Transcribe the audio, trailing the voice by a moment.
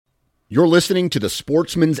You're listening to the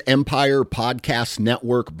Sportsman's Empire Podcast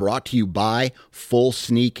Network, brought to you by Full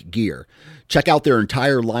Sneak Gear. Check out their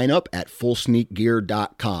entire lineup at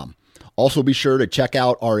fullsneakgear.com. Also be sure to check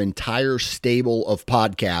out our entire stable of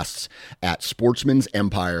podcasts at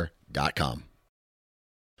sportsmansempire.com.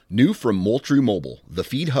 New from Moultrie Mobile, the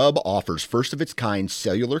Feed Hub offers first-of-its-kind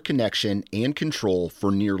cellular connection and control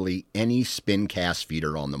for nearly any spin cast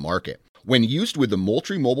feeder on the market. When used with the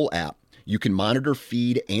Moultrie Mobile app, you can monitor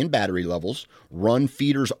feed and battery levels, run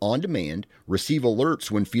feeders on demand, receive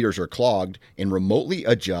alerts when feeders are clogged, and remotely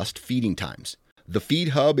adjust feeding times. The Feed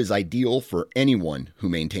Hub is ideal for anyone who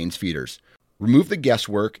maintains feeders. Remove the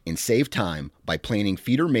guesswork and save time by planning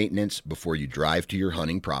feeder maintenance before you drive to your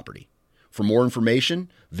hunting property. For more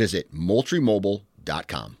information, visit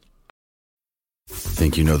MoultrieMobile.com.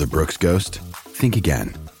 Think you know the Brooks Ghost? Think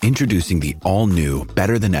again. Introducing the all-new,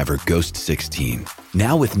 better-than-ever Ghost 16.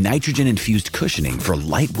 Now with nitrogen-infused cushioning for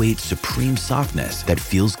lightweight, supreme softness that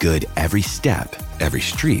feels good every step, every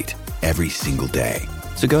street, every single day.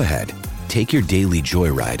 So go ahead, take your daily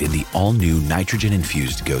joyride in the all-new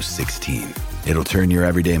nitrogen-infused Ghost 16. It'll turn your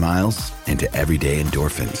everyday miles into everyday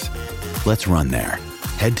endorphins. Let's run there.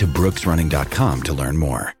 Head to brooksrunning.com to learn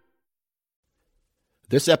more.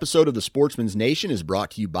 This episode of the Sportsman's Nation is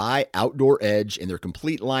brought to you by Outdoor Edge and their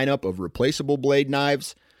complete lineup of replaceable blade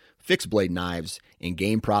knives, fixed blade knives, and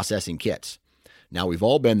game processing kits. Now, we've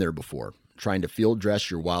all been there before, trying to field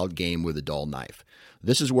dress your wild game with a dull knife.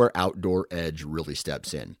 This is where Outdoor Edge really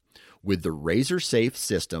steps in. With the Razor Safe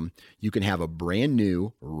system, you can have a brand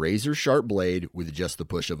new razor sharp blade with just the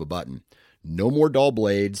push of a button. No more dull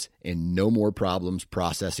blades and no more problems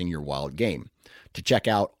processing your wild game. To check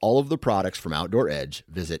out all of the products from Outdoor Edge,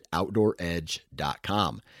 visit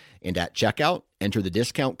OutdoorEdge.com. And at checkout, enter the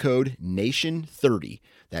discount code NATION30.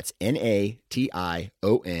 That's NATION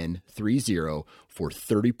 30 for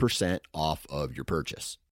 30% off of your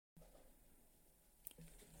purchase.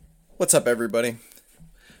 What's up, everybody?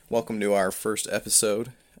 Welcome to our first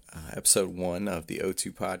episode, episode 1 of the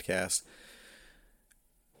O2 podcast.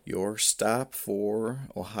 Your stop for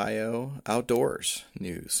Ohio outdoors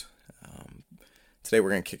news. Today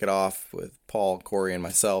we're going to kick it off with Paul, Corey, and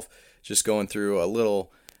myself, just going through a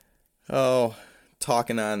little,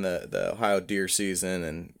 talking on the Ohio deer season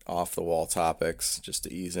and off-the-wall topics, just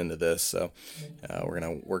to ease into this. So we're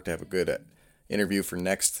going to work to have a good interview for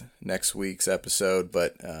next week's episode,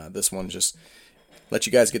 but this one just let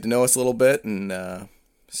you guys get to know us a little bit and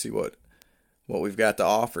see what we've got to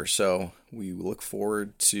offer. So we look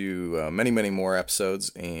forward to many, many more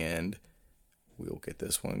episodes, and we'll get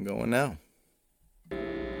this one going now.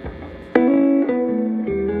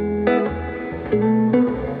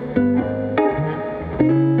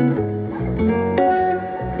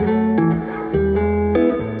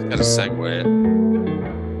 Got to segue it.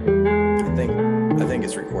 I think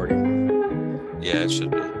it's recording. Yeah, it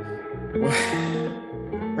should be.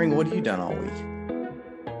 Ring, what have you done all week?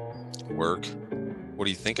 Work. What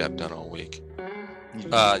do you think I've done all week?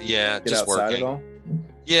 Get just outside working. at all?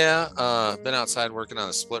 Yeah, been outside working on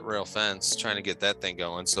a split rail fence, trying to get that thing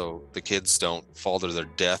going so the kids don't fall to their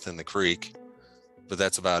death in the creek. But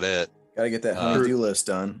that's about it. Got to get that honey-do list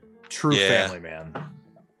done. True family man.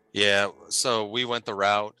 Yeah, so we went the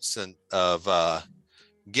route of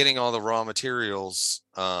getting all the raw materials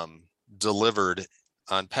delivered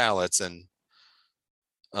on pallets, and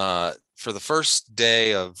for the first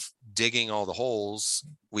day of digging all the holes,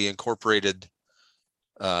 we incorporated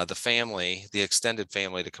the extended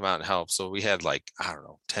family, to come out and help. So we had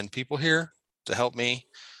 10 people here to help me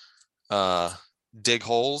dig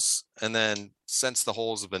holes. And then since the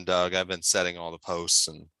holes have been dug, I've been setting all the posts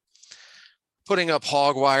and putting up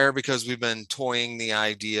hog wire, because we've been toying the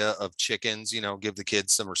idea of chickens, give the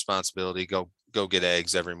kids some responsibility, go get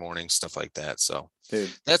eggs every morning, stuff like that. So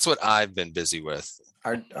Dude, that's what I've been busy with.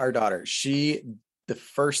 our daughter, the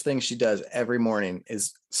first thing she does every morning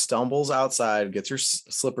is stumbles outside, gets her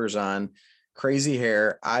slippers on, crazy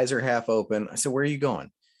hair, eyes are half open. I said, "Where are you going?"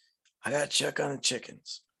 "I got to check on the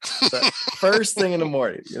chickens." So first thing in the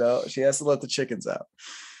morning, she has to let the chickens out,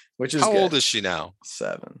 which is How good. old is she now?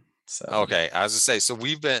 7. Okay, I was gonna say, so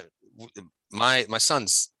we've been, my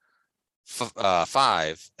son's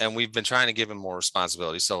 5, and we've been trying to give him more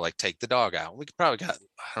responsibility. So take the dog out. We could probably got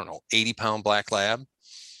 80-pound black lab.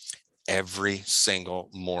 Every single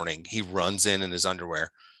morning he runs in his underwear.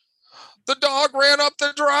 "The dog ran up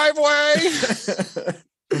the driveway."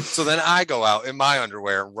 So then I go out in my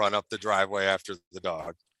underwear and run up the driveway after the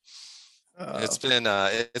dog. It's been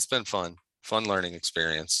fun learning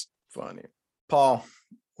experience. Funny. Paul,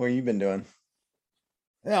 what have you been doing?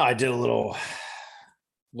 Yeah, I did a little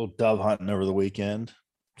dove hunting over the weekend.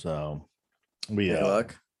 So we Any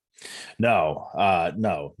luck? no,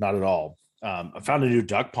 not at all. I found a new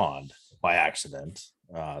duck pond by accident.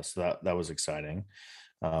 So that was exciting.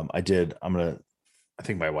 I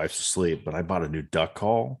think my wife's asleep, but I bought a new duck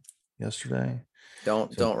call yesterday.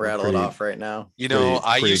 Don't So rattle it off right now. You know,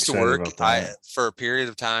 I pretty used to excited work. about that. For a period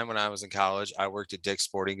of time when I was in college, I worked at Dick's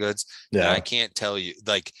Sporting Goods. And Yeah. I can't tell you,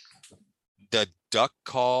 like, the duck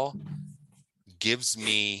call gives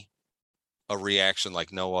me a reaction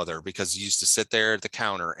like no other, because you used to sit there at the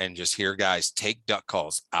counter and just hear guys take duck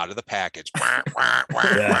calls out of the package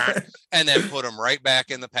and then put them right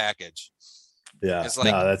back in the package. Yeah. It's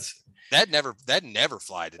like, no, that never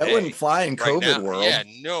fly today. That wouldn't fly in right COVID now. world. Yeah,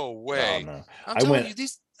 no way. oh, no. I'm I telling went- you,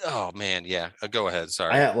 these. Oh man, yeah. Go ahead.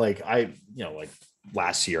 Sorry. I had like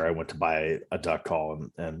last year I went to buy a duck call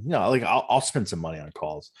and like I'll spend some money on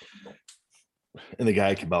calls. And the guy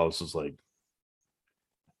at Cabela's was like,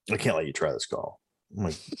 I can't let you try this call. I'm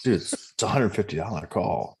like, dude, it's $150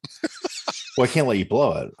 call. Well, I can't let you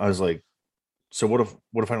blow it. I was like, so what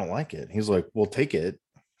if I don't like it? He's like, well, take it,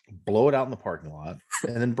 blow it out in the parking lot,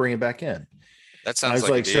 and then bring it back in. That sounds was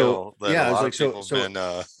like like, a deal so- that yeah, I a was lot like, of so- people so- have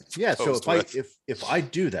been Yeah. So posed with. if I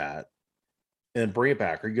do that and bring it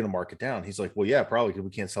back, are you going to mark it down? He's like, well, yeah, probably, because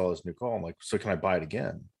we can't sell this new call. I'm like, so can I buy it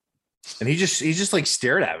again? And he just like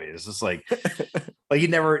stared at me. It's just like he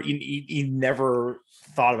never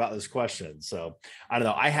thought about this question. So I don't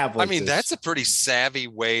know. I have like, I mean, that's a pretty savvy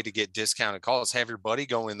way to get discounted calls. Have your buddy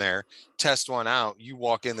go in there, test one out. You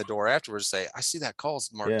walk in the door afterwards, say, I see that call's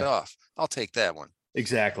marked off. I'll take that one.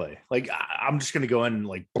 exactly like I'm just going to go in and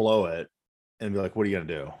like blow it and be like, what are you going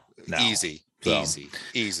to do? No. Easy.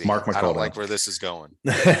 Mark I don't McCullough. like where this is going.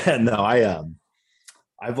 No,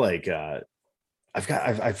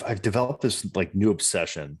 I've developed this like new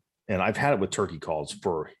obsession, and I've had it with turkey calls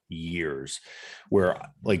for years, where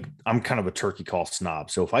like I'm kind of a turkey call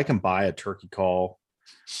snob. So if I can buy a turkey call,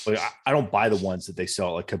 like I don't buy the ones that they sell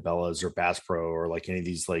at like Cabela's or Bass Pro or like any of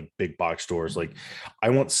these like big box stores. Like I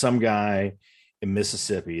want some guy in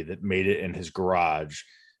Mississippi that made it in his garage,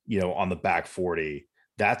 on the back 40.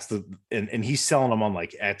 That's and he's selling them on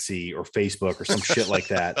like Etsy or Facebook or some shit like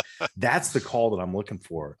that. That's the call that I'm looking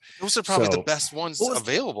for. Those are probably So- the best ones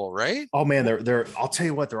available, right? Oh man, they're I'll tell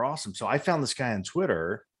you what, they're awesome. So I found this guy on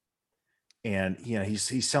Twitter, and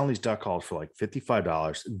he's selling these duck calls for like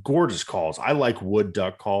 $55. Gorgeous calls. I like wood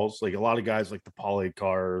duck calls. Like a lot of guys like the poly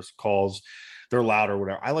calls. They're loud or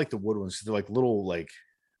whatever. I like the wood ones. They're like little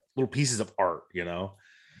pieces of art,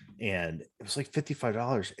 And it was like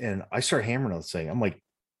 $55. And I started hammering on this thing. I'm like,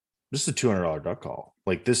 this is a $200 duck call.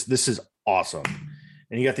 Like this is awesome.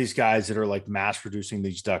 And you got these guys that are like mass producing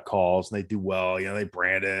these duck calls, and they do well, they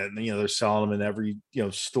brand it, and they're selling them in every,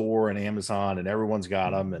 store and Amazon, and everyone's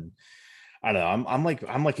got them. And I don't know,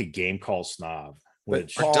 I'm like a game call snob,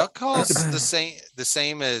 which Are duck calls the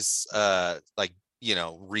same as like,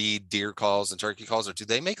 reed deer calls and turkey calls, or do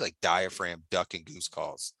they make like diaphragm duck and goose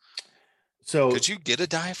calls? so Could you get a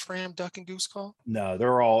diaphragm duck and goose call? no,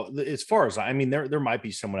 they're all, as far as I mean, there might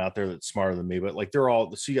be someone out there that's smarter than me, but like they're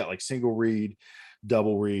all, so you got like single reed,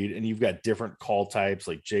 double reed, and you've got different call types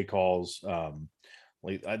like J calls,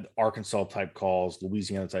 like Arkansas type calls,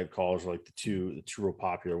 Louisiana type calls are like the two real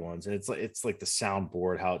popular ones. And it's like the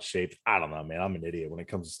soundboard, how it's shaped. I don't know, man. I'm an idiot when it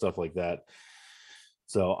comes to stuff like that.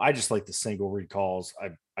 So I just like the single reed calls.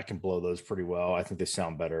 I can blow those pretty well. I think they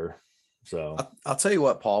sound better. So I'll tell you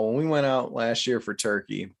what, Paul, when we went out last year for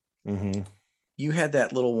turkey, mhm. you had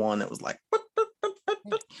that little one that was like,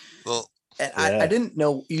 Well, and Yeah. I didn't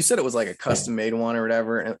know, you said it was like a custom made one or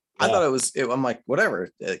whatever. And I Yeah. thought I'm like, whatever.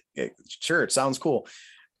 Sure. It sounds cool.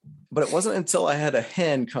 But it wasn't until I had a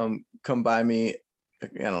hen come by me, I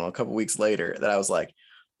don't know, a couple weeks later that I was like,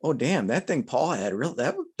 oh damn, that thing Paul had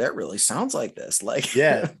that really sounds like this. Like,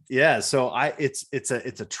 yeah. So it's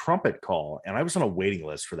a trumpet call, and I was on a waiting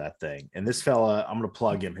list for that thing. And this fella, I'm gonna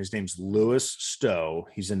plug him. His name's Lewis Stowe.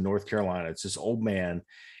 He's in North Carolina. It's this old man,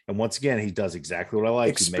 and once again, he does exactly what I like.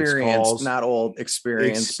 He makes experienced, calls, not old,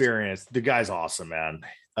 experienced. The guy's awesome, man.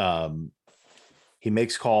 He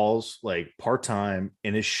makes calls like part-time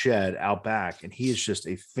in his shed out back, and he is just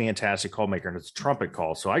a fantastic call maker, and it's a trumpet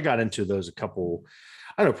call. So I got into those a couple,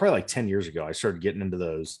 I don't know, probably like 10 years ago. I started getting into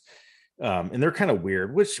those. And they're kind of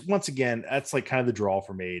weird, which once again, that's like kind of the draw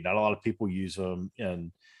for me. Not a lot of people use them.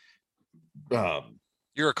 And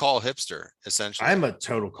you're a call hipster, essentially. I'm a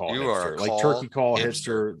total call You hipster, are a like call turkey call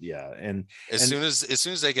hipster. hipster. Yeah. And as soon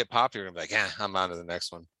as they get popular, I'm like, I'm on to the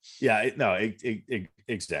next one. yeah,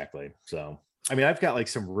 exactly. So, I mean, I've got like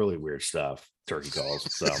some really weird stuff, turkey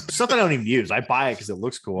calls. So stuff I don't even use. I buy it because it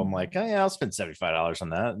looks cool. I'm like, oh yeah, I'll spend $75 on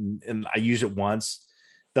that. And I use it once.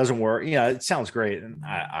 doesn't work. Yeah, it sounds great, and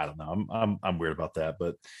I don't know. I'm weird about that,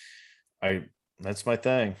 but that's my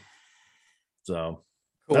thing. So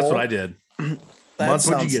that's what I did. Month,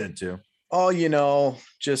 what'd you get into? Oh,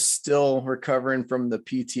 just still recovering from the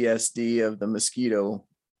PTSD of the mosquito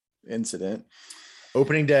incident.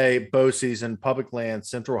 Opening day, bow season, public land,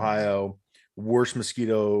 Central Ohio, worst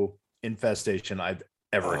mosquito infestation I've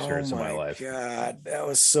ever experienced in my life. God, that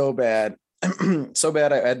was so bad. So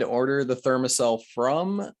bad. I had to order the Thermacell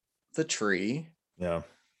from the tree. Yeah.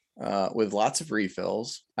 With lots of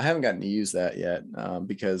refills. I haven't gotten to use that yet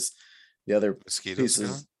because the other Mosquitoes.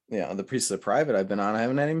 pieces, the pieces of private I've been on, I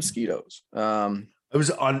haven't had any mosquitoes. It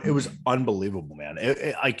was unbelievable, man.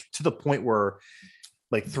 It like to the point where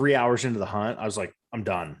like 3 hours into the hunt, I was like, I'm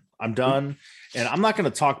done. And I'm not going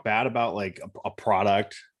to talk bad about like a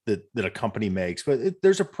product that a company makes, but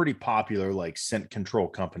there's a pretty popular like scent control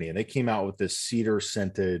company, and they came out with this cedar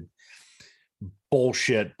scented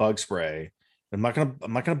bullshit bug spray. I'm not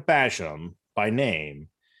gonna bash them by name,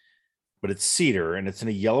 but it's cedar and it's in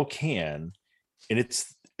a yellow can, and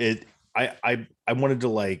I wanted to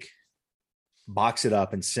like box it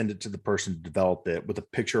up and send it to the person who developed it with a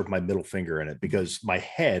picture of my middle finger in it, because my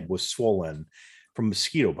head was swollen from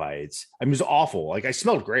mosquito bites. I mean, it was awful. Like I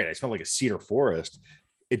smelled great. I smelled like a cedar forest.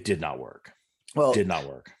 It did not work. Well, did not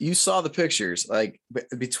work. You saw the pictures, like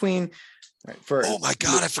between. Oh my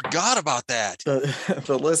God, I forgot about that.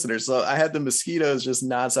 The listeners. So I had the mosquitoes just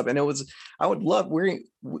nonstop, and I would love. We're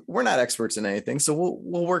not experts in anything, so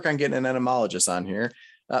we'll work on getting an entomologist on here.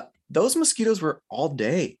 Those mosquitoes were all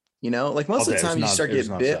day. Like most of the time you start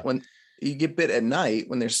getting bit when you get bit at night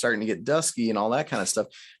when they're starting to get dusky and all that kind of stuff.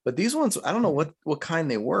 But these ones, I don't know what kind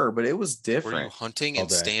they were, but it was different. Were you hunting in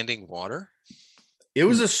standing water? It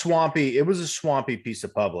was a swampy piece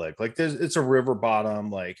of public. Like it's a river bottom.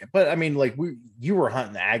 But I mean, like you were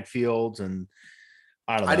hunting ag fields, and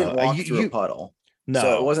I don't know. I didn't walk through a puddle. No,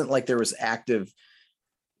 so it wasn't like there was active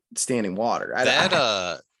standing water.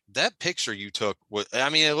 That picture you took,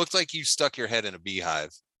 it looked like you stuck your head in a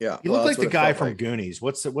beehive. Yeah, you look like the guy from Goonies.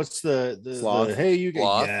 What's the hey you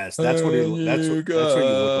guys? Yes, that's what you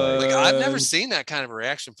look like. Like I've never seen that kind of a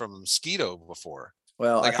reaction from a mosquito before.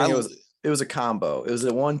 Well, like, I think it was a combo. It was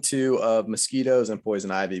a 1-2 of mosquitoes and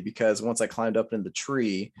poison ivy, because once I climbed up in the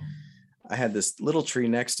tree, I had this little tree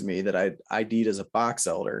next to me that I ID'd as a box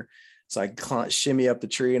elder. So I shimmy up the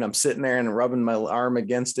tree, and I'm sitting there and rubbing my arm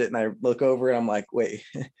against it. And I look over and I'm like, wait,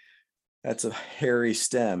 that's a hairy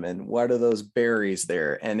stem. And what are those berries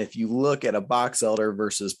there? And if you look at a box elder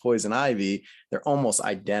versus poison ivy, they're almost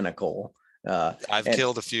identical. I've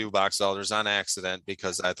killed a few box elders on accident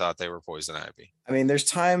because I thought they were poison ivy. I mean, there's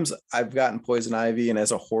times I've gotten poison ivy, and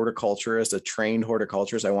as a horticulturist, a trained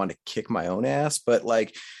horticulturist, I wanted to kick my own ass. But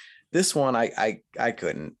like this one, I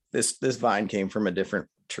couldn't. This vine came from a different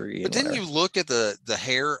tree. But didn't you look at the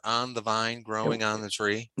hair on the vine growing on the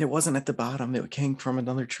tree? It wasn't at the bottom. It came from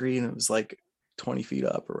another tree, and it was like 20 feet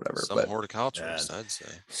up or whatever. Some horticulturists, I'd say.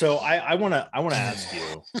 So I want to ask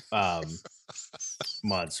you,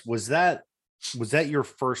 Muntz, was that your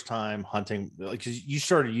first time hunting? Like, 'cause you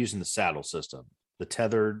started using the saddle system, the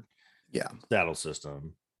tethered saddle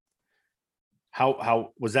system.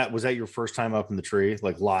 How was that? Was that your first time up in the tree,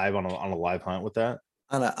 like live on a live hunt with that?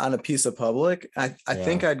 On a piece of public? I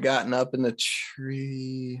think I'd gotten up in the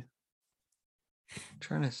tree. I'm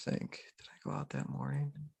trying to think. Did I go out that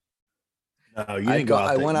morning? No, you didn't go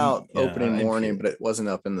out. I went out opening morning, but it wasn't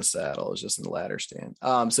up in the saddle. It was just in the ladder stand.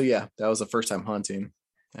 So yeah, that was the first time hunting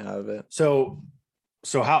out of it. So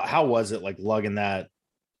how was it like lugging that?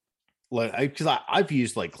 Like, because I've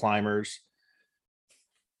used like climbers,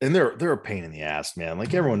 and they're a pain in the ass, man.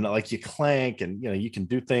 Like everyone, like you clank, and you can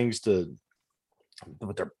do things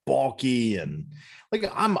but they're bulky, and like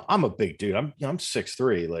I'm a big dude. I'm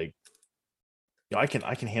 6'3". Like I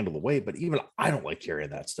can handle the weight, but even I don't like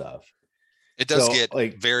carrying that stuff. It does get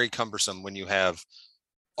like very cumbersome when you have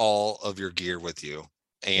all of your gear with you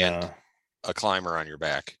and a climber on your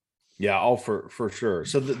back. Yeah, for sure.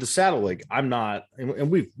 So the saddle, like I'm not,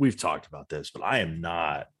 and we've talked about this, but I am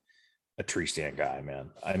not a tree stand guy,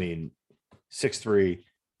 man. I mean, 6'3",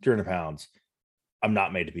 300 pounds. I'm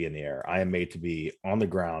not made to be in the air. I am made to be on the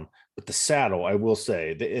ground. But the saddle, I will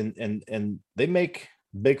say, and they make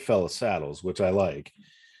big fella saddles, which I like.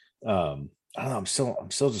 I don't know.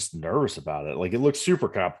 I'm still just nervous about it. Like it looks super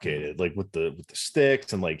complicated, like with the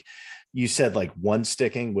sticks, and like you said, like one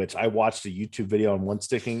sticking, which I watched a YouTube video on one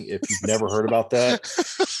sticking. If you've never heard about that,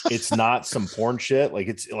 it's not some porn shit. Like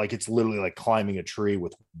it's literally like climbing a tree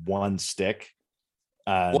with one stick.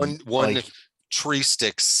 One like, tree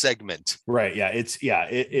stick segment. Right. Yeah.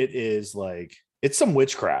 It is like, it's some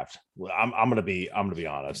witchcraft. I'm gonna be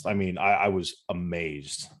honest. I mean, I was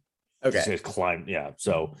amazed. Okay. This guy's climbed. Yeah.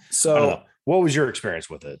 So I don't So know. What was your experience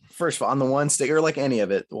with it? first of all, on the one stick, or like any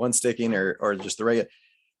of it, one sticking or just the regular,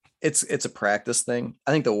 it's a practice thing.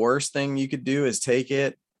 I think the worst thing you could do is take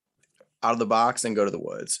it out of the box and go to the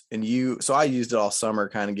woods. So I used it all summer,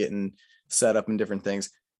 kind of getting set up and different things.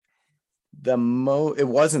 It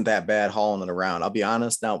wasn't that bad hauling it around. I'll be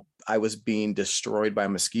honest. Now I was being destroyed by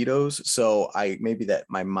mosquitoes. So maybe that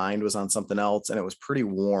my mind was on something else, and it was pretty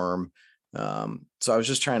warm. So I was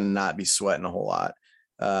just trying to not be sweating a whole lot.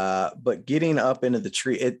 But getting up into the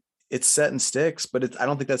tree, it's set in sticks, but I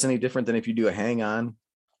don't think that's any different than if you do a hang on.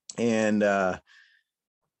 And,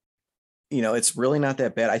 it's really not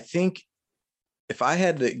that bad. I think if I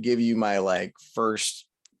had to give you my like first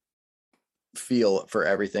feel for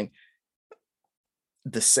everything,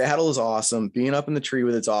 the saddle is awesome. Being up in the tree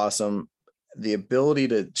with it's awesome. The ability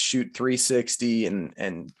to shoot 360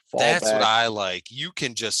 and fall That's back. what I like. You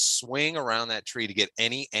can just swing around that tree to get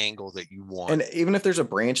any angle that you want. And even if there's a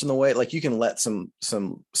branch in the way, like you can let some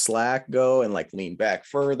slack go and like lean back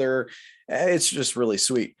further. It's just really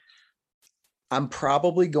sweet. I'm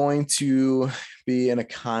probably going to be in a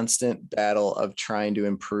constant battle of trying to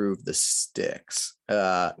improve the sticks,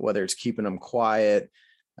 whether it's keeping them quiet,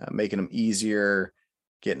 making them easier,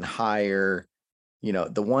 getting higher.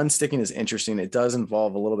 The one sticking is interesting. It does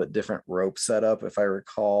involve a little bit different rope setup, if I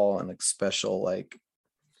recall, and like special, like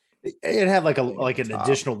it had like an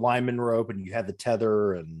additional lineman rope, and you had the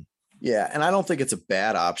tether and. Yeah. And I don't think it's a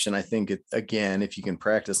bad option. I think again, if you can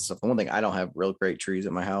practice stuff, the one thing, I don't have real great trees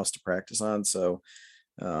at my house to practice on. So,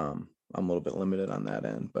 I'm a little bit limited on that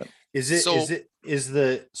end, but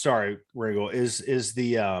sorry, Ringo, is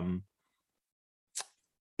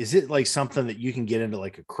it like something that you can get into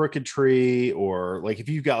like a crooked tree, or like if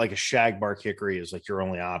you've got like a shagbark hickory is like your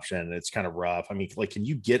only option and it's kind of rough? I mean, like, can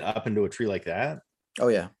you get up into a tree like that? Oh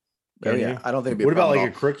yeah. Oh yeah. I don't think it'd be what about like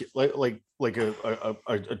a crooked, like a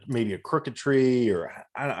maybe a crooked tree, or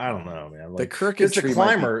I don't know, man. Like, the crooked tree, the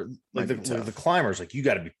climber, the climbers, like you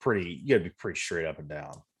got to be pretty straight up and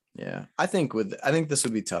down. Yeah. I think this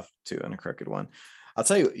would be tough too on a crooked one. I'll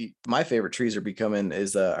tell you, my favorite trees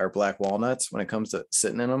is our black walnuts. When it comes to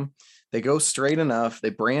sitting in them, they go straight enough. They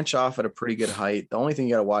branch off at a pretty good height. The only thing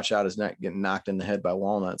you got to watch out is not getting knocked in the head by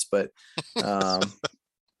walnuts. But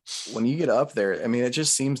when you get up there, I mean, it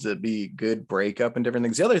just seems to be good breakup and different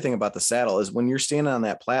things. The other thing about the saddle is when you're standing on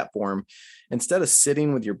that platform, instead of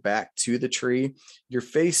sitting with your back to the tree, you're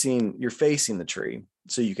facing the tree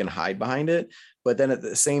so you can hide behind it. But then at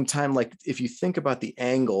the same time, like if you think about the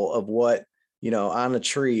angle of what, on a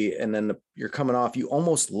tree, and then you're coming off, you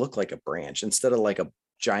almost look like a branch instead of like a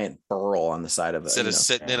giant burl on the side of it. Instead of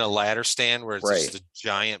sitting in a ladder stand where it's just a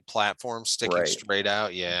giant platform sticking straight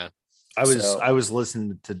out. Yeah. I was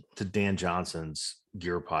listening to Dan Johnson's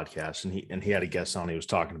gear podcast, and he had a guest on. He was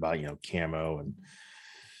talking about, camo and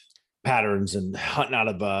patterns and hunting out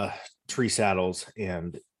of tree saddles.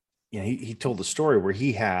 And, he told the story where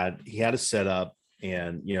he had a setup,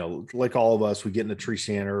 and, like all of us, we get in a tree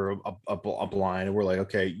stand or a blind, and we're like,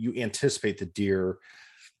 okay, you anticipate the deer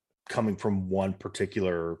coming from one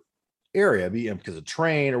particular area, because of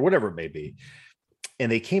terrain or whatever it may be.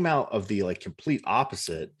 And they came out of the like complete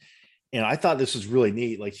opposite. And I thought this was really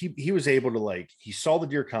neat. Like he was able to he saw the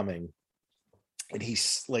deer coming, and he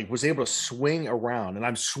was able to swing around, and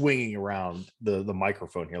I'm swinging around the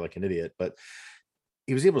microphone here like an idiot, but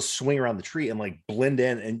he was able to swing around the tree and blend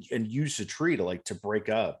in and use the tree to break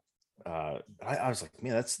up. I was like,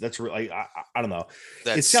 man, that's really, I don't know.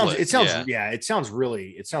 It sounds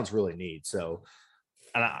really neat. So,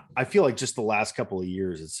 and I feel like just the last couple of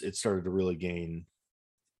years, it started to really gain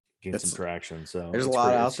some traction. So there's a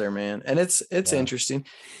lot out there, man. And it's interesting.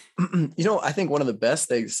 I think one of the best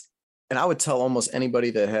things, and I would tell almost anybody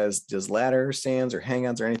that does ladder stands or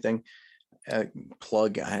hang-ons or anything,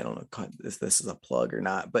 plug, I don't know if this is a plug or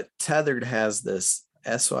not, but Tethered has this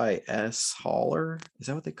SYS hauler. Is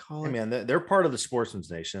that what they call it? Hey man, they're part of the Sportsman's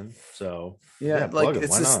Nation. So yeah, like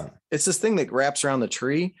it's this thing that wraps around the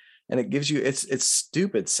tree, and it gives you, it's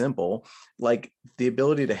stupid simple, like the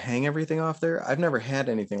ability to hang everything off there. I've never had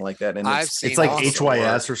anything like that. And it's like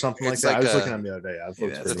HYS or something like that. I was looking at them the other day.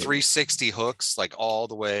 The 360 hooks, like all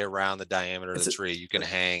the way around the diameter of the tree, you can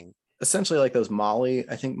hang. Essentially like those Molly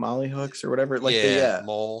hooks or whatever. Like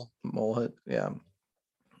mole hook. Yeah.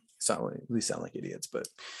 We sound like idiots, but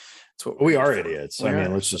it's what we are idiots. I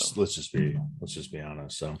mean, let's just be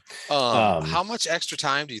honest. So, how much extra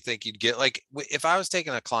time do you think you'd get? Like, if I was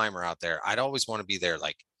taking a climber out there, I'd always want to be there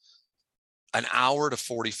like an hour to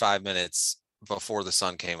 45 minutes before the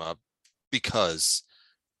sun came up, because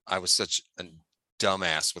I was such a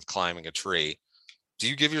dumbass with climbing a tree. Do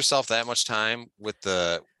you give yourself that much time with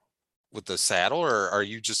the saddle, or are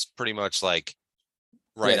you just pretty much like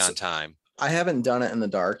right Yes. on time? I haven't done it in the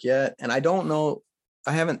dark yet, and I don't know.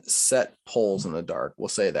 I haven't set poles in the dark. We'll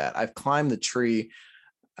say that. I've climbed the tree.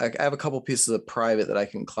 I have a couple pieces of private that I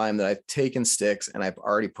can climb that I've taken sticks and I've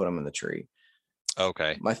already put them in the tree.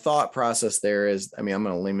 Okay. My thought process there is, I mean, I'm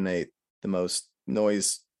going to eliminate the most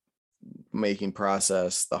noise making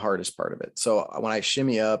process, the hardest part of it. So when I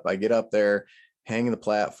shimmy up, I get up there, hang the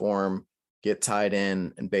platform, get tied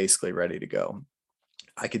in, and basically ready to go.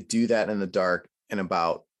 I could do that in the dark in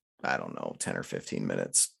about, I don't know, 10 or 15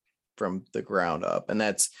 minutes from the ground up. And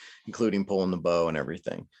that's including pulling the bow and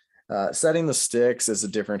everything. Setting the sticks is a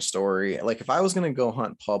different story. Like if I was going to go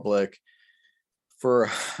hunt public for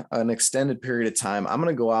an extended period of time, I'm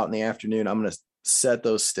going to go out in the afternoon. I'm going to set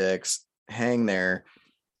those sticks, hang there,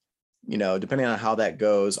 you know, depending on how that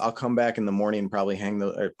goes. I'll come back in the morning and probably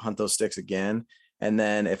hunt those sticks again. And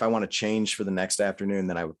then if I want to change for the next afternoon,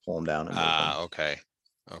 then I would pull them down. And okay.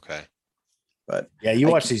 Okay. But yeah, you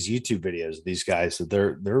watch these YouTube videos of these guys that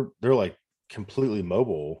they're like completely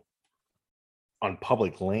mobile on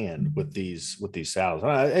public land with these saddles.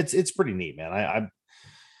 It's pretty neat, man.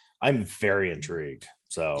 I'm very intrigued.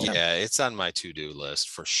 So yeah, it's on my to-do list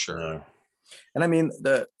for sure. Yeah. And I mean,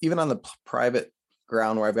 even on the private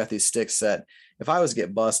ground where I've got these sticks set, if I was to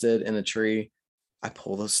get busted in a tree, I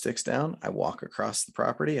pull those sticks down, I walk across the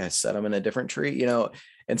property, I set them in a different tree, you know,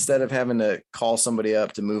 instead of having to call somebody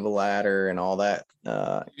up to move a ladder and all that.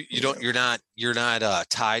 You're not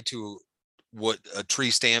tied to what a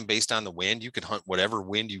tree stand based on the wind. You can hunt whatever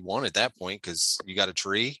wind you want at that point because you got a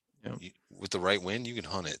tree. Yeah. With the right wind, you can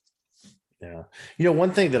hunt it. Yeah. You know,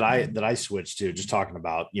 one thing that I switched to, just talking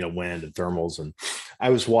about, you know, wind and thermals, and I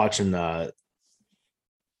was watching the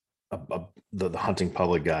hunting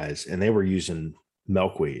public guys, and they were using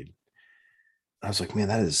milkweed. I was like, man,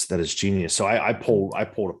 that is genius. So I pulled a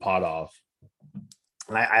pot off,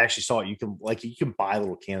 and I actually saw it. You can buy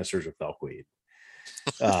little canisters of milkweed.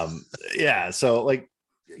 Yeah. So like,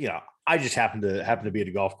 you know, I just happened to be at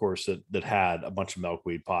a golf course that had a bunch of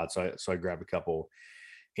milkweed pots. So I grabbed a couple.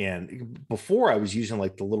 And before I was using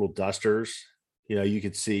like the little dusters, you know, you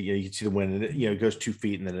could see the wind, and it goes 2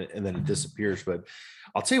 feet and then it disappears. But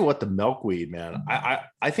I'll tell you what, the milkweed, man,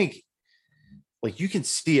 I think like you can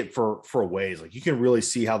see it for a ways. Like you can really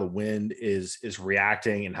see how the wind is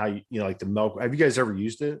reacting and how you know, like the milk. Have you guys ever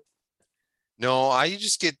used it? No, I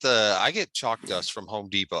just I get chalk dust from Home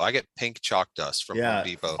Depot. I get pink chalk dust from Home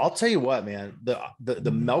Depot. I'll tell you what, man,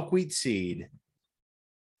 the milkweed seed,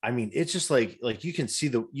 I mean, it's just like you can see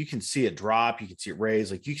it drop, you can see it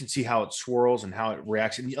raise, like you can see how it swirls and how it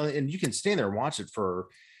reacts, and you can stand there and watch it for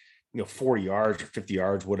 40 yards or 50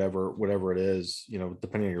 yards, whatever it is,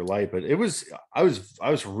 depending on your light. But I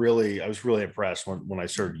was really impressed when I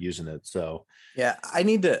started using it. So yeah,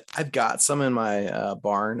 I've got some in my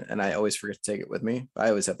barn, and I always forget to take it with me. I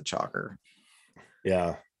always have the chalker.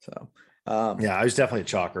 Yeah. So yeah, I was definitely a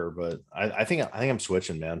chalker, but I think I'm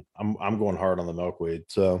switching, man. I'm going hard on the milkweed.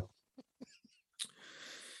 So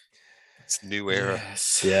it's new era.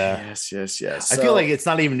 Yes, yeah. Yes. I feel like it's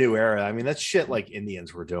not even new era. I mean, that's shit like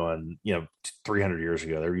Indians were doing, 300 years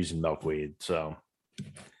ago. They were using milkweed. So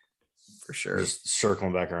for sure. Just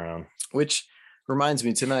circling back around. Which reminds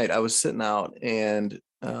me, tonight I was sitting out and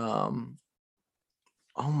oh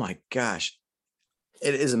my gosh,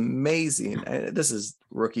 it is amazing. This is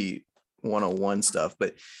rookie 101 stuff,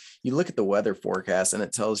 but you look at the weather forecast and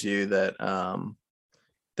it tells you that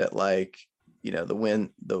that like the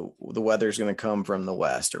wind, the weather is going to come from the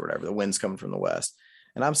west or whatever. The wind's coming from the west,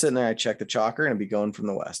 and I'm sitting there, I check the chalker and it'd be going from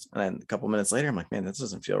the west, and then a couple minutes later I'm like, man, this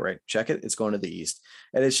doesn't feel right. Check it, it's going to the east.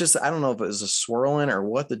 And it's just, I don't know if it was a swirling or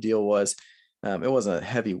what the deal was. It wasn't a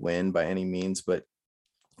heavy wind by any means, but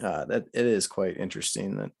that it is quite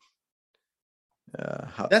interesting that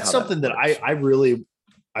that's something that I really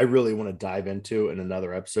want to dive into in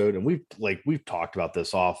another episode. And we've talked about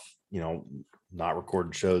this off, not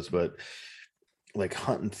recorded shows, but like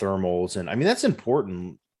hunting thermals. And I mean, that's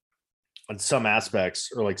important on some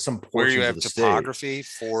aspects, or like some portions where you have of the topography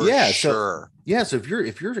state. for sure. So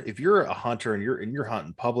if you're a hunter and you're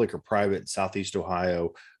hunting public or private in Southeast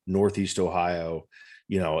Ohio, Northeast Ohio,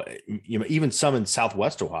 even some in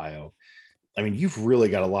Southwest Ohio, I mean, you've really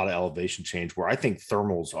got a lot of elevation change where I think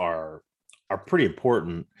thermals are pretty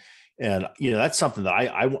important. And, that's something that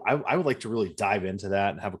I would like to really dive into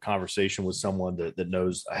that and have a conversation with someone that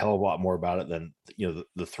knows a hell of a lot more about it than,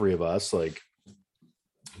 the three of us.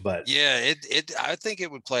 But yeah, I think it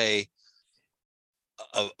would play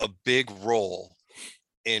a big role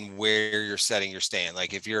in where you're setting your stand.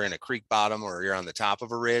 Like if you're in a creek bottom or you're on the top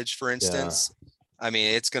of a ridge, for instance, I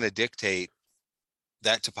mean, it's going to dictate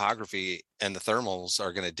that topography, and the thermals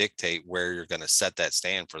are going to dictate where you're going to set that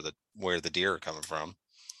stand for where the deer are coming from.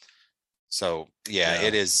 So yeah,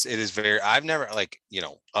 it is very, I've never, like,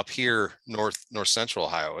 up here, north central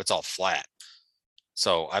Ohio, it's all flat.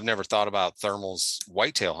 So I've never thought about thermals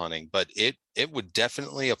whitetail hunting, but it would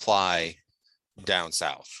definitely apply down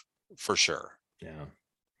south for sure.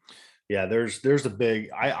 Yeah. There's a big,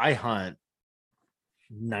 I hunt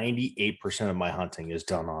 98% of my hunting is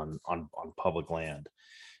done on public land,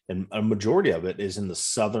 and a majority of it is in the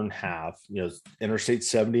southern half, Interstate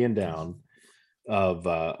 70 and down of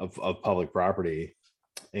public property.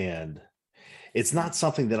 And it's not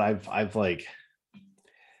something that I've like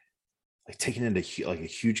taken into like a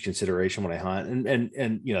huge consideration when I hunt,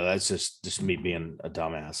 and that's just me being a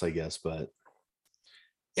dumbass, I guess. But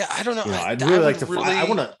yeah, I don't know. I'd really like to. I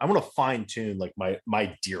want to fine tune like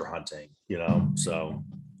my deer hunting. So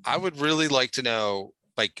I would really like to know,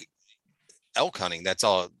 like, elk hunting. That's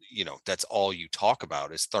all. That's all you talk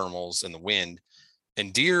about is thermals and the wind.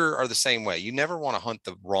 And deer are the same way. You never want to hunt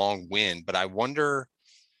the wrong wind, but I wonder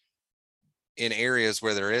in areas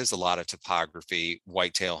where there is a lot of topography,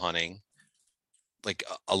 whitetail hunting, like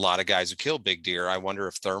a lot of guys who kill big deer, I wonder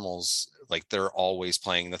if thermals, like they're always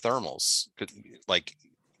playing the thermals, like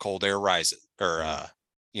cold air rise or,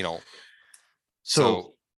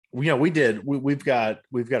 So we've got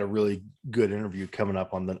a really good interview coming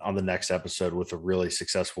up on the next episode with a really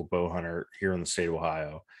successful bow hunter here in the state of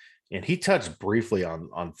Ohio. And he touched briefly on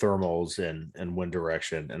thermals and wind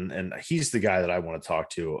direction. And he's the guy that I want to talk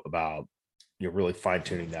to about, really fine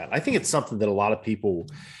tuning that. I think it's something that a lot of people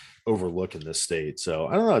overlook in this state. So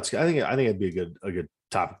I don't know. I think it'd be a good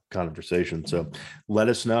topic conversation. So let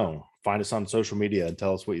us know. Find us on social media and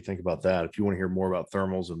tell us what you think about that. If you want to hear more about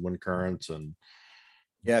thermals and wind currents, and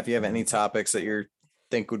if you have any topics that you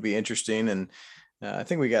think would be interesting, and I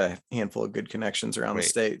think we got a handful of good connections around the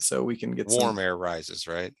state, so we can get warm air rises,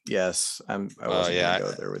 right? Yes, I wasn't gonna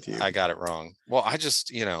go there with you. I got it wrong. Well, I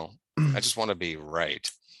just I just want to be right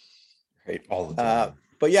all the time.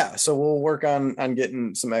 But yeah, so we'll work on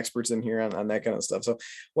getting some experts in here on that kind of stuff. So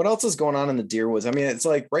what else is going on in the deer woods? I mean, it's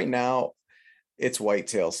like right now it's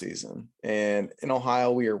whitetail season, and in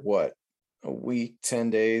Ohio we are a week,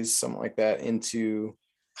 10 days, something like that into.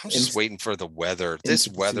 I'm just waiting for the weather. This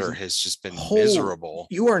weather has just been miserable.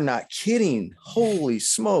 You are not kidding. Holy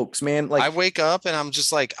smokes, man. Like, I wake up and I'm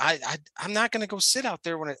just like, I'm not going to go sit out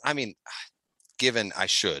there given I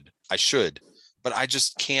should, but I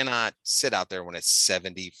just cannot sit out there when it's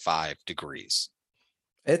 75 degrees.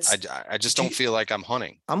 I just don't feel like I'm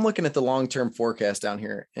hunting. I'm looking at the long-term forecast down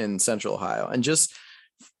here in central Ohio, and just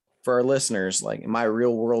for our listeners, like in my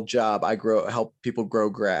real world job, I help people grow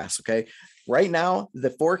grass. Okay. Right now, the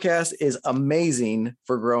forecast is amazing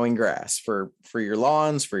for growing grass, for your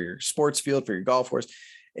lawns, for your sports field, for your golf course.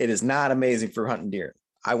 It is not amazing for hunting deer.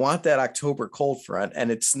 I want that October cold front,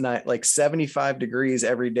 and it's not like 75 degrees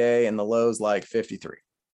every day, and the low's like 53.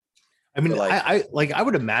 I mean, I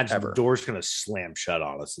would imagine the door's going to slam shut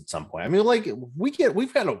on us at some point. I mean, like we've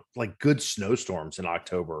had like good snowstorms in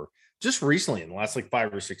October just recently in the last like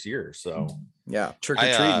 5 or 6 years. So yeah, trick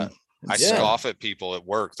or treating. I scoff at people at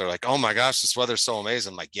work. They're like, oh my gosh, this weather's so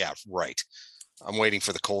amazing. I'm like, yeah, right. I'm waiting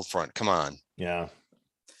for the cold front. Come on. Yeah.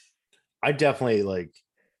 I definitely like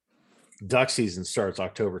duck season starts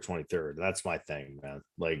October 23rd. That's my thing, man.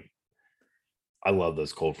 Like, I love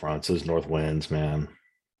those cold fronts, those north winds, man.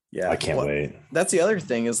 Yeah. I can't wait. That's the other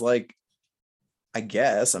thing is like, I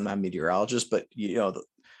guess I'm not a meteorologist, but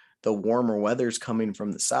the warmer weather's coming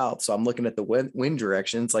from the south. So I'm looking at the wind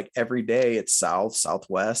directions, like every day it's south,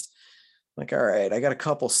 southwest. Like, all right, I got a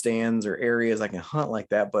couple stands or areas I can hunt like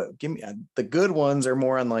that, but give me the good ones are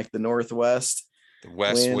more on like the northwest, the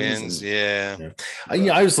west winds. Yeah.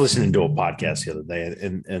 I was listening to a podcast the other day,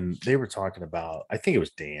 and they were talking about, I think it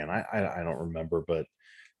was Dan. I don't remember, but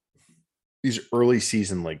these early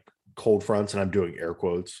season like cold fronts, and I'm doing air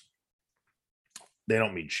quotes, they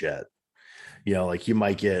don't mean shit. Like you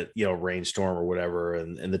might get, rainstorm or whatever,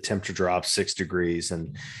 and the temperature drops 6 degrees,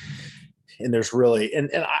 and there's really, and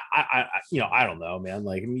I don't know, man.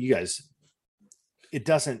 Like, I mean, you guys, it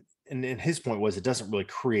doesn't, and his point was it doesn't really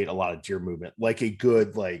create a lot of deer movement, like a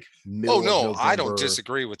good, like, I don't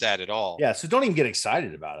disagree with that at all. Yeah. So don't even get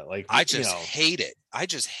excited about it. Like, I just hate it. I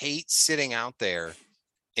just hate sitting out there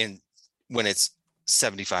when it's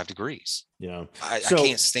 75 degrees. I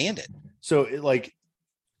can't stand it. So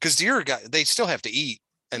because deer they still have to eat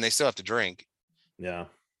and they still have to drink. Yeah.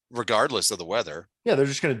 Regardless of the weather. Yeah. They're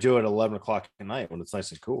just going to do it at 11 o'clock at night when it's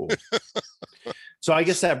nice and cool. So I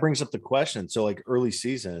guess that brings up the question. So like early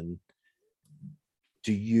season,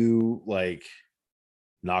 do you like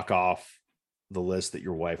knock off the list that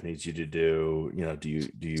your wife needs you to do? You know, do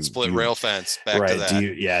you Split rail fence back to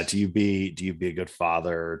that. Do you be a good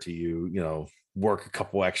father? Do you work a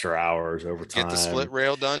couple extra hours overtime? Get the split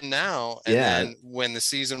rail done now, and then when the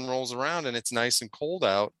season rolls around and it's nice and cold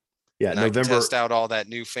out, and I can test out all that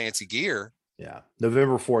new fancy gear. Yeah,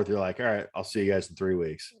 November 4th, you're like, all right, I'll see you guys in 3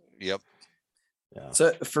 weeks. Yep. Yeah.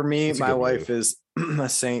 So for me, my wife is a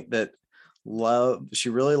saint that she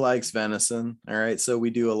really likes venison. All right, so we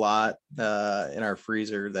do a lot in our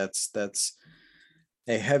freezer. That's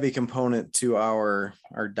a heavy component to our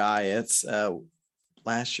diets.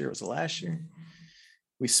 Last year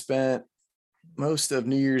we spent most of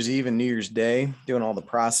New Year's Eve and New Year's Day doing all the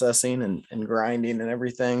processing and grinding and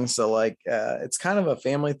everything. So like it's kind of a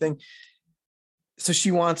family thing. So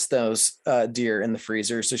she wants those deer in the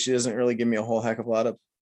freezer. So she doesn't really give me a whole heck of a lot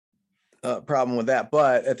of problem with that.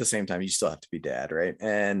 But at the same time, you still have to be dad, right?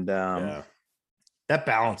 And that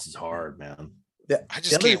balance is hard, man. I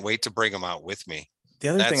just can't wait to bring them out with me. The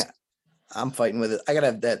other thing I'm fighting with it, I got to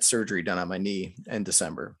have that surgery done on my knee in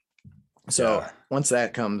December. So once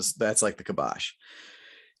that comes, that's like the kibosh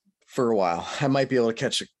for a while. I might be able to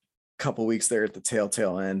catch a couple weeks there at the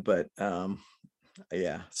tail end, but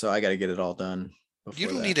yeah. So I got to get it all done. You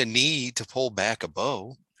don't need a knee to pull back a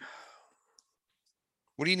bow.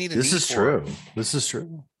 What do you need a knee for? This is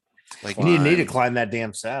true. Like you need to climb that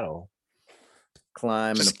damn saddle.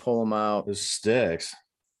 And to pull them out. Those sticks.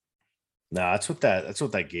 No, that's what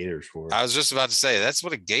that gator's for. I was just about to say that's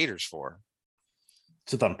what a gator's for.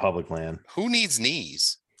 It's on public land. Who needs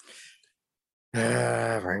knees?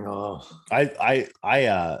 Ringo.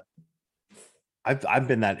 I've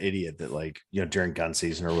been that idiot that like, during gun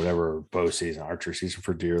season or whatever, bow season, archery season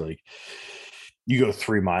for deer, like you go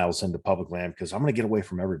 3 miles into public land because I'm going to get away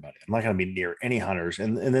from everybody. I'm not going to be near any hunters.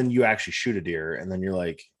 And then you actually shoot a deer and then you're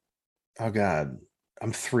like, oh God,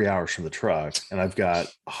 I'm 3 hours from the truck and I've got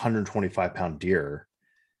 125-pound deer.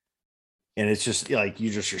 And it's just like,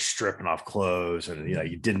 you're stripping off clothes and,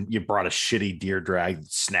 you brought a shitty deer drag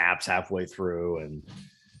that snaps halfway through. And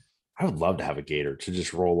I would love to have a gator to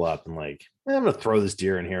just roll up and like, I'm going to throw this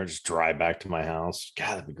deer in here and just drive back to my house.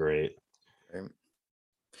 God, that'd be great. I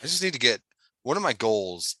just need to get, one of my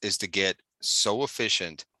goals is to get so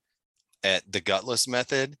efficient at the gutless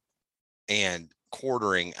method and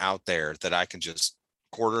quartering out there that I can just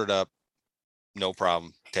quarter it up. No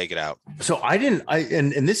problem. Take it out. So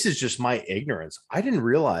and this is just my ignorance. I didn't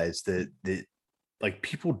realize that like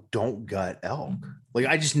people don't gut elk. Like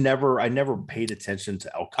I never paid attention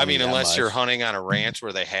to elk. I mean, unless you're hunting on a ranch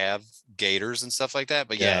where they have gators and stuff like that.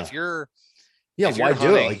 But if you're why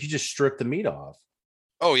do it? Like you just strip the meat off.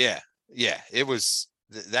 Oh yeah. It was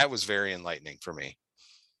that was very enlightening for me.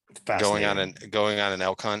 Going on an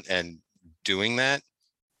elk hunt and doing that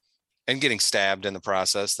and getting stabbed in the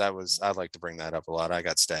process. I'd like to bring that up a lot. I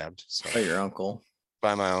got stabbed by your uncle.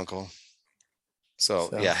 By my uncle. So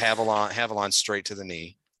yeah, Havilon straight to the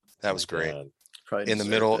knee. That was great. In the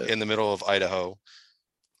middle of Idaho,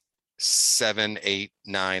 7, 8,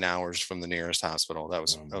 9 hours from the nearest hospital. That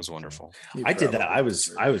was wonderful. I did that. I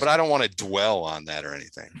was, but I don't want to dwell on that or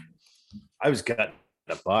anything. I was gutting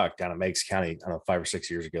a buck down in Meigs County, I don't know, 5 or 6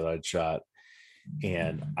 years ago that I'd shot.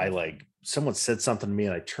 And someone said something to me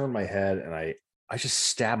and I turned my head and I just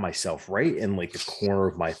stabbed myself right in like the corner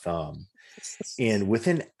of my thumb. And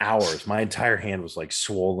within hours, my entire hand was like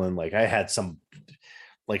swollen. Like I had some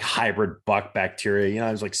like hybrid buck bacteria,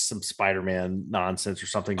 it was like some Spider-Man nonsense or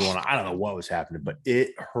something going on. I don't know what was happening, but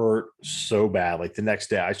it hurt so bad. Like the next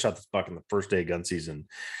day I shot this buck in the first day of gun season.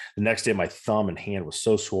 The next day, my thumb and hand was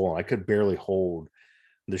so swollen. I could barely hold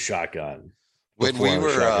the shotgun. When we were,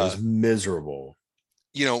 it was miserable.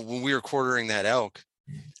 When we were quartering that elk,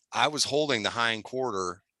 I was holding the hind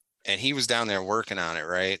quarter and he was down there working on it.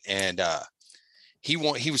 Right. And,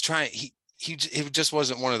 it just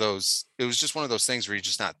wasn't one of those. It was just one of those things where you're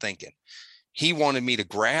just not thinking. He wanted me to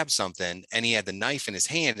grab something and he had the knife in his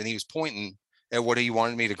hand and he was pointing at what he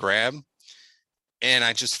wanted me to grab. And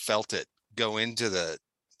I just felt it go into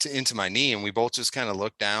my knee. And we both just kind of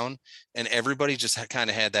looked down and everybody just kind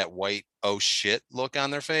of had that white, oh shit look on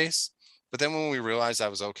their face. But then when we realized I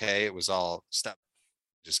was okay, it was all stop,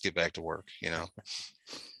 just get back to work,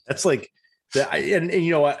 That's like that. And you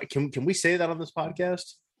know what? Can we say that on this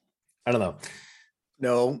podcast? I don't know.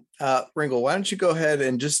 No. Ringo, why don't you go ahead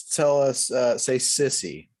and just tell us, say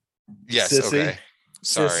sissy. Yes. Sissy. Okay.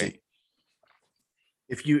 Sorry.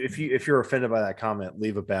 Sissy. If you're offended by that comment,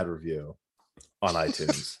 leave a bad review on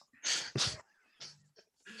iTunes.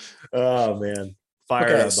 Oh man. Fire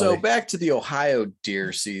Okay, up, so buddy. back to the Ohio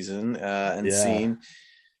deer season and scene.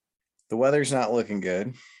 The weather's not looking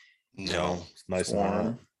good. No. It's nice It's and hot.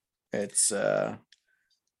 warm. It's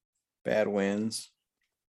bad winds.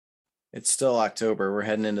 It's still October. We're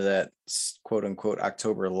heading into that quote unquote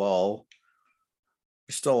October lull.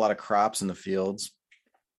 There's still a lot of crops in the fields.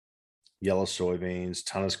 Yellow soybeans,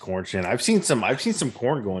 ton of corn stand. I've seen some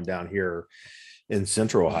corn going down here in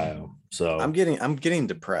central Ohio. So I'm getting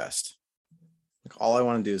depressed. Like, all I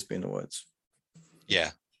want to do is be in the woods. Yeah.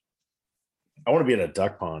 I want to be in a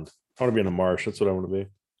duck pond. I want to be in a marsh. That's what I want to be.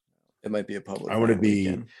 It might be a public. I want to be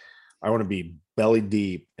weekend. I want to be belly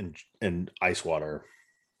deep in ice water.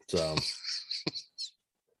 So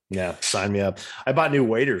yeah, sign me up. I bought new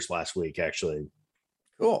waders last week, actually.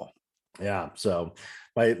 Cool. Yeah. So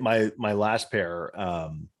my last pair, I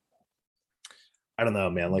don't know,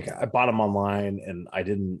 man. Like I bought them online and I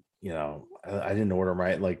didn't, I didn't order them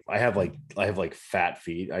right. Like I have fat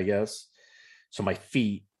feet, I guess. So my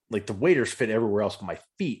feet, like the waders fit everywhere else, but my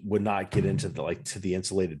feet would not get into to the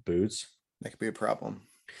insulated boots. That could be a problem.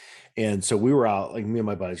 And so we were out, like me and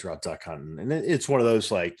my buddies were out duck hunting, and it's one of those,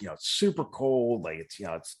 like, it's super cold, like it's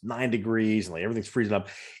 9 degrees and like everything's freezing up.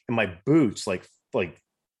 And my boots, like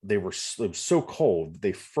it was so cold,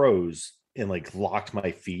 they froze and like locked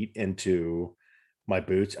my feet into my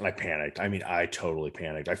boots. And I panicked. I mean, I totally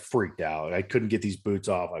panicked. I freaked out. I couldn't get these boots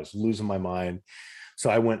off. I was losing my mind. So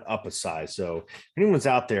I went up a size. So if anyone's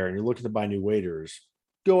out there and you're looking to buy new waders,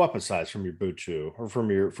 go up a size from your boot shoe or from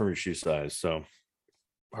your shoe size. So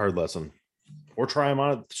hard lesson, or try them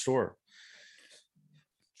on at the store.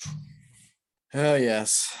 Oh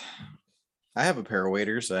yes, I have a pair of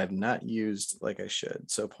waders that I have not used like I should.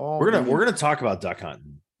 So Paul, We're gonna talk about duck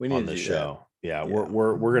hunting on to this do show. Yeah, Yeah.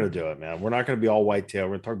 we're gonna do it, man. We're not gonna be all whitetail.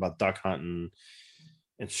 We're gonna talk about duck hunting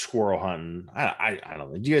and squirrel hunting. I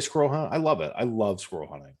don't know. Do you guys squirrel hunt? I love it. I love squirrel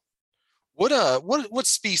hunting. What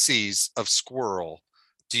species of squirrel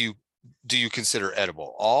do you consider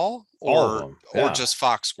edible? All of them, or yeah. just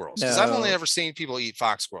fox squirrels? Because I've only No. ever seen people eat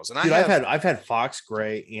fox squirrels, and Dude, I've had fox,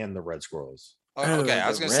 gray, and the red squirrels. Okay, I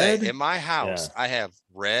was the gonna say red? in my house I have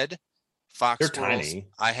red fox They're squirrels. tiny.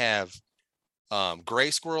 I have gray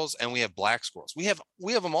squirrels, and we have black squirrels. We have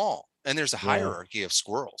them all, and there's a hierarchy of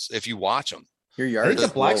squirrels if you watch them. Your I yard think is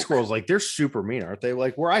the black woke. squirrels, like, they're super mean, aren't they?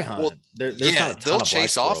 Like where I hunt, Well, there's yeah, not a ton they'll of black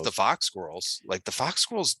chase off the squirrels. fox squirrels. Like the fox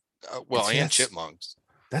squirrels, See, and that's- chipmunks.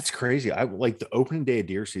 That's crazy. I like the opening day of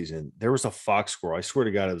deer season. There was a fox squirrel. I swear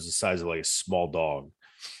to God, it was the size of like a small dog,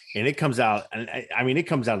 and it comes out. And I mean, it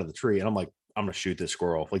comes out of the tree, and I'm like, I'm gonna shoot this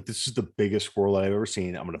squirrel. Like, this is the biggest squirrel I've ever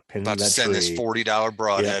seen. I'm gonna pin him About in to that send tree. this $40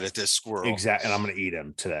 broadhead Yeah. at this squirrel. Exactly, and I'm gonna eat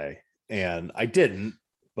him today. And I didn't,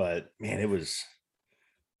 but man, it was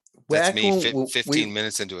That's Back me when 15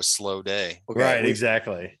 minutes into a slow day. Okay, right. we-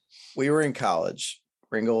 Exactly. We were in college,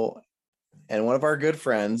 Ringle, and one of our good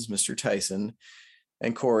friends, Mr. Tyson,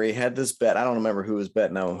 and Corey had this bet. I don't remember who was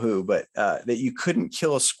betting on who, but that you couldn't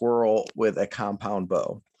kill a squirrel with a compound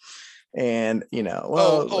bow. And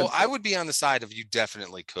I would be on the side of you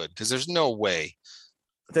definitely could, because there's no way.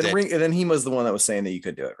 then he was the one that was saying that you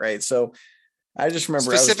could do it, right? So I just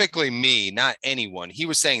remember Specifically me, not anyone. He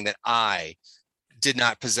was saying that I did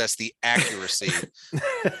not possess the accuracy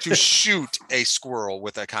to shoot a squirrel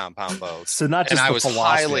with a compound bow. So not And just I the was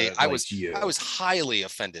philosophy of it, I like was you. I was highly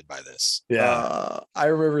offended by this. Yeah. I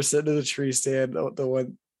remember sitting in the tree stand the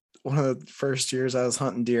one of the first years I was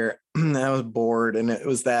hunting deer. I was bored, and it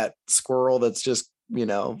was that squirrel that's just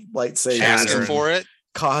lightsabers Asking and for it.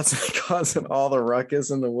 causing all the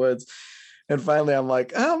ruckus in the woods. And finally, I'm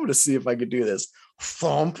like, I'm going to see if I could do this.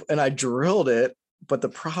 Thump, and I drilled it. But the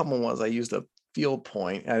problem was I used a field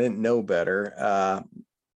point. I didn't know better.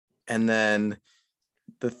 And then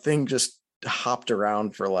the thing just hopped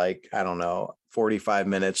around for 45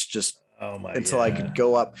 minutes, just until I could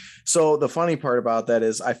go up. So the funny part about that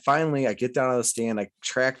is I get down on the stand, I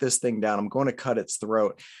track this thing down. I'm going to cut its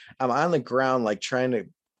throat. I'm on the ground, trying to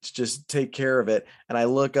just take care of it. And I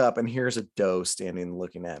look up, and here's a doe standing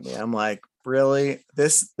looking at me. I'm like, really?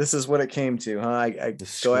 This is what it came to, huh? I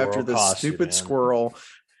go after this stupid squirrel,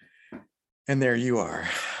 and there you are.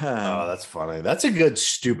 Oh, that's funny. That's a good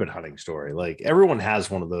stupid hunting story. Like, everyone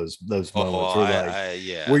has one of those moments where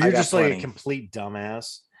Yeah. where you're got just like plenty. a complete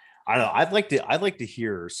dumbass. I don't know. I'd like to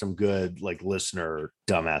hear some good listener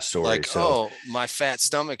dumbass stories. My fat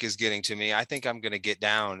stomach is getting to me. I think I'm going to get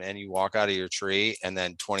down, and you walk out of your tree, and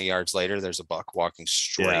then 20 yards later, there's a buck walking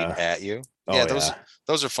straight at you.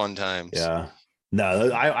 Those are fun times. Yeah. No,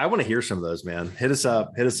 I want to hear some of those, man. Hit us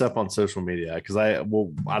up on social media, because I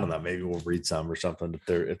don't know, maybe we'll read some or something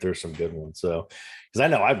if there's some good ones. So, because I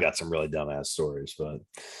know I've got some really dumbass stories, but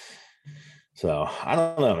So I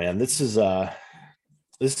don't know, man. This is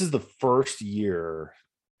the first year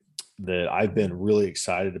that I've been really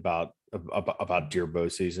excited about deer bow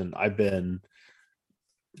season. I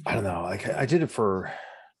don't know, like I did it for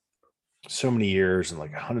so many years and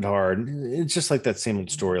like I hunted hard. And it's just like that same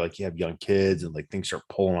old story. Like you have young kids and like things start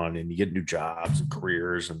pulling on you and you get new jobs and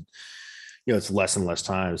careers and it's less and less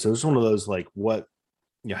time. So it's one of those like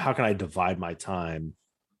how can I divide my time?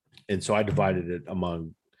 And so I divided it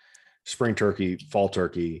among spring turkey, fall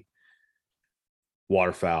turkey,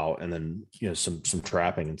 waterfowl, and then some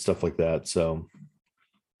trapping and stuff like that. So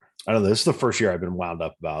I don't know. This is the first year I've been wound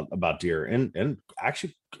up about deer and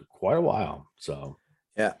actually quite a while. So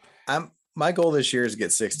yeah, my goal this year is to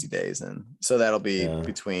get 60 days in. So that'll be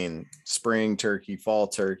between spring turkey, fall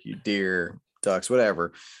turkey, deer, ducks,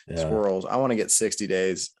 whatever, squirrels. I want to get 60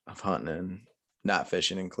 days of hunting and not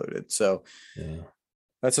fishing included. So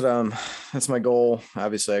that's my goal.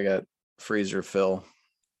 Obviously I got freezer fill.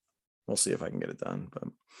 We'll see if I can get it done. But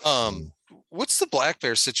what's the black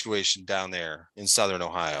bear situation down there in Southern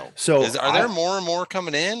Ohio? So are there more and more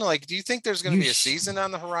coming in? Like, do you think there's going to be a season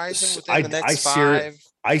on the horizon within the next 5?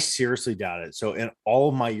 I seriously doubt it. So in all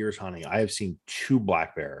of my years hunting, I have seen 2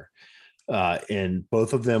 black bear. And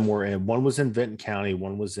both of them one was in Vinton County,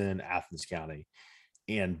 one was in Athens County.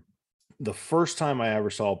 And the first time I ever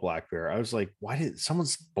saw a black bear, I was like, why did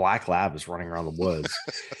someone's black lab is running around the woods?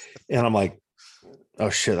 And I'm like,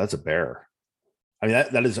 oh shit, that's a bear. I mean,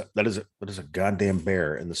 that is a goddamn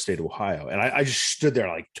bear in the state of Ohio. And I just stood there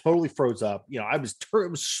like totally froze up. It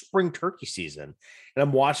was spring turkey season and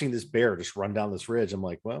I'm watching this bear just run down this ridge. I'm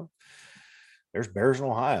like, well, there's bears in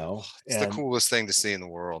Ohio. It's the coolest thing to see in the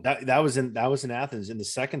world. That was in Athens. And the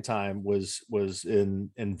second time was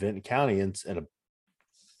in Vinton County and a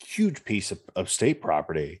huge piece of state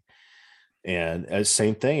property. And as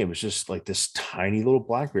same thing, it was just like this tiny little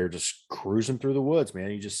black bear just cruising through the woods,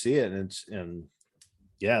 man. You just see it.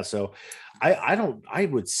 So I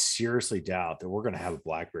would seriously doubt that we're going to have a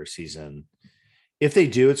black bear season. If they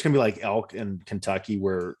do, it's going to be like elk in Kentucky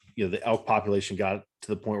where, the elk population got to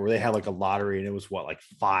the point where they had like a lottery and it was like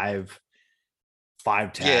five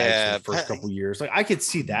tags in the first couple of years. Like I could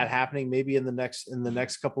see that happening maybe in the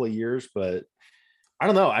next couple of years, but I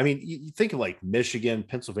don't know. I mean, you think of like Michigan,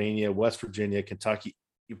 Pennsylvania, West Virginia, Kentucky,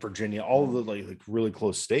 Virginia, all of the like really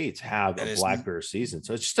close states have a black bear season.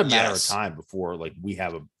 So it's just a matter of time before like we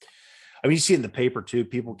have you see it in the paper too.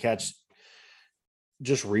 People catch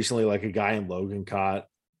just recently, like a guy in Logan caught,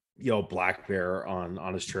 black bear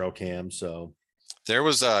on his trail cam. So there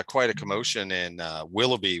was quite a commotion in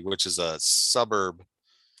Willoughby, which is a suburb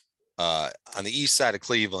on the east side of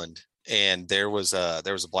Cleveland. And there was a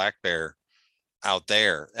black bear out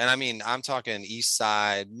there. And I mean, I'm talking east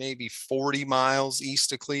side, maybe 40 miles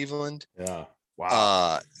east of Cleveland. Yeah.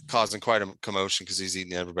 Wow. Causing quite a commotion because he's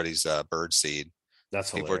eating everybody's bird seed. That's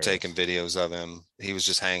People were taking videos of him. He was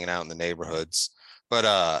just hanging out in the neighborhoods. But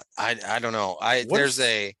I don't know. I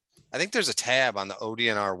think there's a tab on the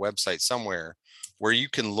ODNR website somewhere where you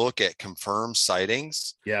can look at confirmed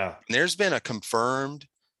sightings. Yeah. And there's been a confirmed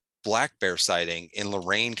black bear sighting in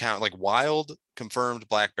Lorain County, like wild confirmed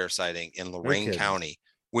black bear sighting in Lorain County,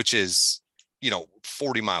 which is,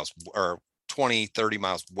 40 miles or 20, 30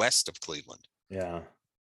 miles west of Cleveland. Yeah.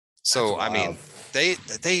 So, I mean, they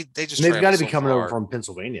just, they've got to be coming over from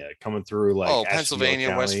Pennsylvania, coming through like Pennsylvania,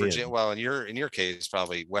 County, West Virginia. Well, in your case,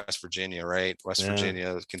 probably West Virginia, right? West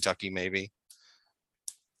Virginia, Kentucky, maybe.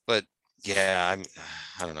 But yeah,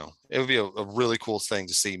 I don't know. It would be a really cool thing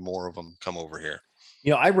to see more of them come over here.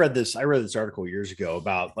 I read this article years ago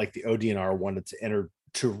about like the ODNR wanted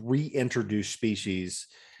to reintroduce species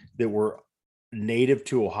that were native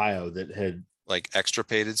to Ohio that had like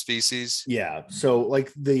extirpated species. Yeah. So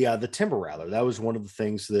like the timber rattler, that was one of the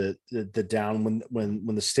things that the down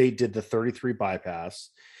when the state did the 33 bypass.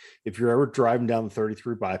 If you're ever driving down the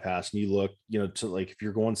 33 bypass and you look, to like, if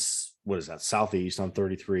you're going, what is that, southeast on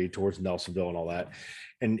 33 towards Nelsonville and all that,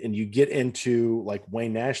 and you get into like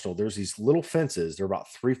Wayne National, there's these little fences. They're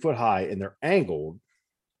about 3 foot high and they're angled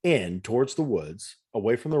in towards the woods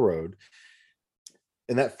away from the road.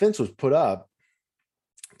 And that fence was put up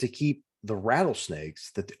to keep the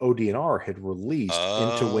rattlesnakes that the ODNR had released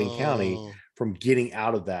into Wayne County from getting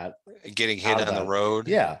out of that, getting hit on the road.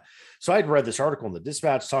 Yeah. So I'd read this article in the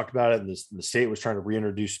Dispatch, talked about it, and the state was trying to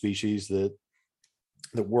reintroduce species that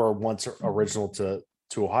were once original to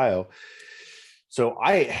Ohio. So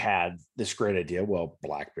I had this great idea. Well,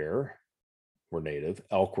 black bear were native,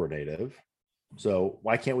 elk were native. So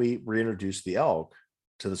why can't we reintroduce the elk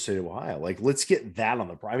to the state of Ohio? Like, let's get that on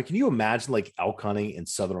the. I mean, can you imagine like elk hunting in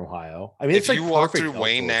Southern Ohio? I mean, if you walked through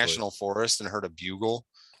Wayne National Forest and heard a bugle,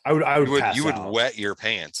 I would pass you would out. wet your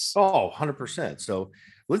pants. Oh, 100%. So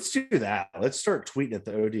let's do that. Let's start tweeting at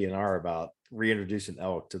the ODNR about reintroducing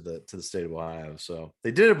elk to the state of Ohio. So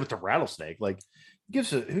they did it with the rattlesnake. Like,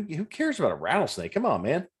 who cares about a rattlesnake? Come on,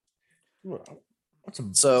 man. What's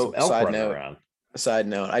some elk running around? Side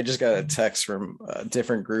note, I just got a text from a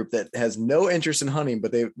different group that has no interest in hunting,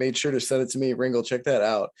 but they made sure to send it to me. Ringo, check that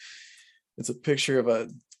out. It's a picture of a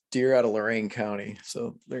deer out of Lorain County.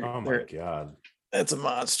 So oh my God. That's a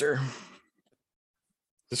monster.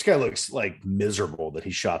 This guy looks like miserable that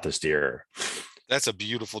he shot this deer. That's a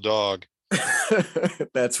beautiful dog.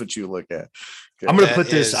 That's what you look at. Good. I'm gonna put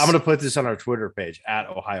this on our Twitter page at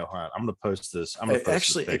Ohio Hunt. I'm gonna post this.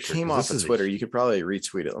 It came off of Twitter. You could probably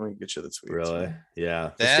retweet it. Let me get you the tweet. Really?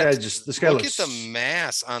 Yeah. This guy look looks... at the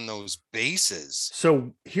mass on those bases.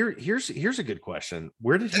 So here's a good question.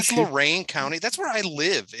 Where did he shoot? Lorain County. That's where I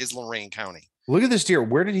live, is Lorain County. Look at this deer.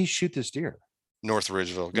 Where did he shoot this deer? North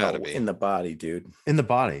Ridgeville. Gotta be in the body, dude. In the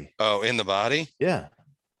body. Oh, in the body? Yeah.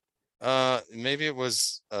 Maybe it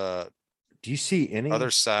was do you see any other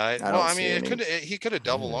side? He could have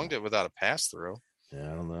double lunged yeah. it without a pass through.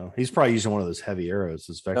 Yeah, I don't know. He's probably using one of those heavy arrows.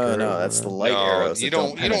 This vector. No, that's the light arrows. You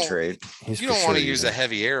don't penetrate. You don't want to use a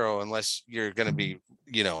heavy arrow unless you're going to be,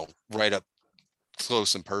 right up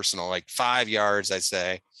close and personal, like 5 yards. I'd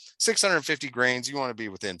say 650 grains. You want to be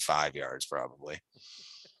within 5 yards, probably.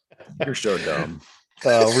 You're so dumb.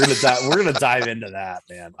 We're gonna dive into that,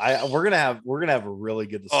 man. We're gonna have a really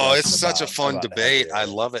good discussion. Oh, it's such a fun debate. I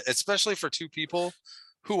love it, especially for two people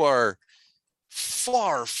who are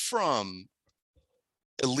far from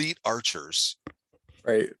elite archers.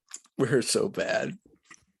 Right. We're so bad.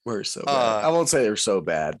 I won't say they're so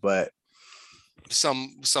bad, but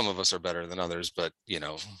some of us are better than others, but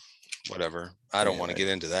whatever. I don't want to get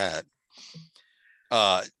into that.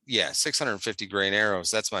 650 grain arrows.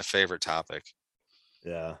 That's my favorite topic.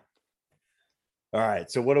 Yeah. All right.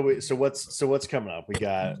 So what's coming up? We've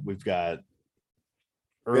got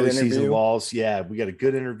early season walls. Yeah, we got a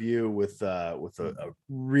good interview with a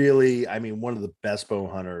really, one of the best bow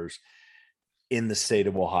hunters in the state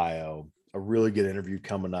of Ohio. A really good interview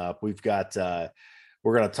coming up. We've got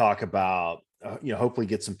we're going to talk about hopefully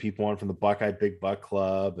get some people on from the Buckeye Big Buck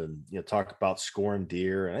Club and talk about scoring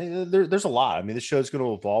deer. And there's a lot. This show is going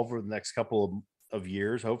to evolve over the next couple of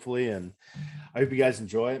years, hopefully, and I hope you guys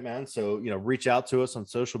enjoy it, man. So reach out to us on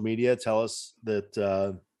social media, tell us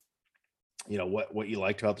that what you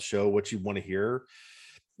liked about the show, what you want to hear,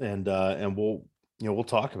 and we'll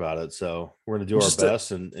talk about it. So we're going to do our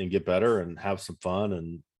best and get better and have some fun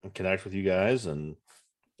and connect with you guys, and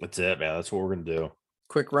that's it, man. That's what we're going to do.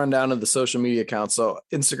 Quick rundown of the social media accounts. So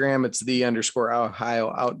Instagram, it's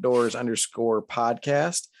 _Ohio Outdoors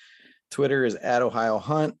 _podcast. Twitter is @Ohio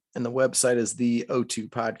Hunt, and the website is the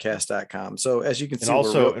o2podcast.com. So as you can see, and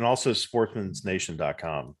also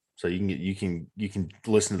sportsmansnation.com. So you can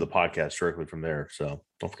listen to the podcast directly from there. So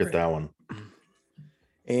don't forget that one.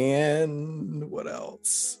 And what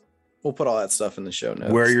else? We'll put all that stuff in the show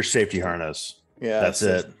notes. Wear your safety harness. Yeah, that's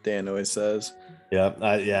it. Dan always says.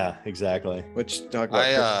 Yeah, exactly. Which talk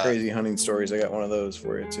about crazy hunting stories. I got one of those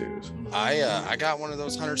for you too. So. I got one of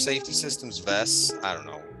those hunter safety systems vests. I don't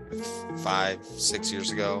know, 5-6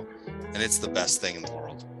 years ago, and it's the best thing in the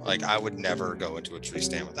world. Like, I would never go into a tree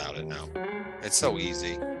stand without it now. It's so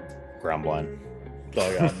easy. Ground blind.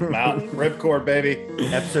 That's all I got. Mountain ripcord, baby.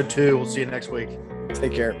 Episode 2. We'll see you next week.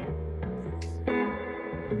 Take care.